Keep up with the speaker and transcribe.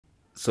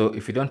So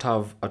if you don't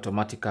have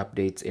automatic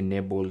updates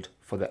enabled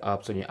for the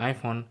apps on your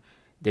iPhone,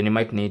 then you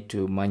might need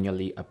to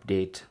manually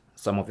update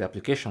some of the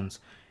applications.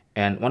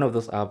 And one of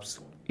those apps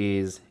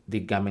is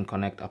the Garmin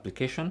Connect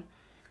application.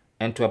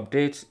 And to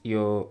update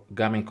your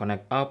Garmin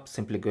Connect app,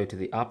 simply go to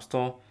the App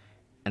Store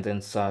and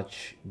then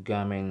search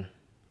Garmin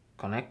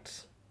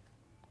Connect.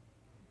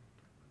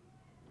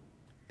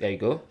 There you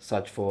go,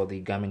 search for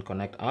the Garmin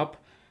Connect app.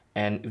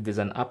 And if there's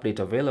an update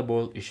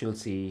available, you should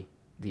see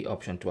the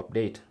option to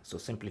update. So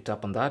simply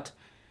tap on that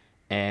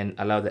and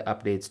allow the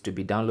updates to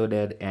be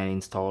downloaded and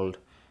installed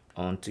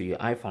onto your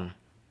iPhone.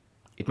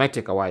 It might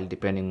take a while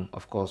depending,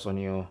 of course, on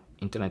your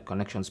internet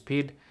connection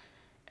speed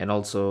and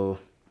also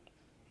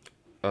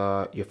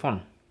your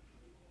phone.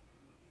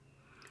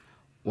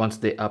 Once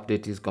the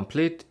update is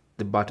complete,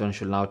 the button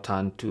should now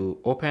turn to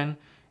open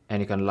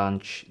and you can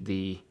launch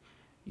the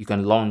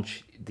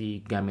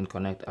Garmin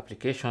Connect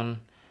application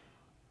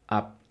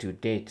up to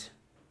date.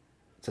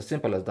 It's as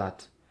simple as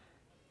that.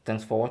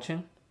 Thanks for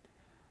watching.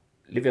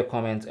 Leave your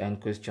comments and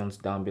questions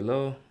down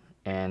below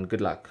and good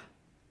luck.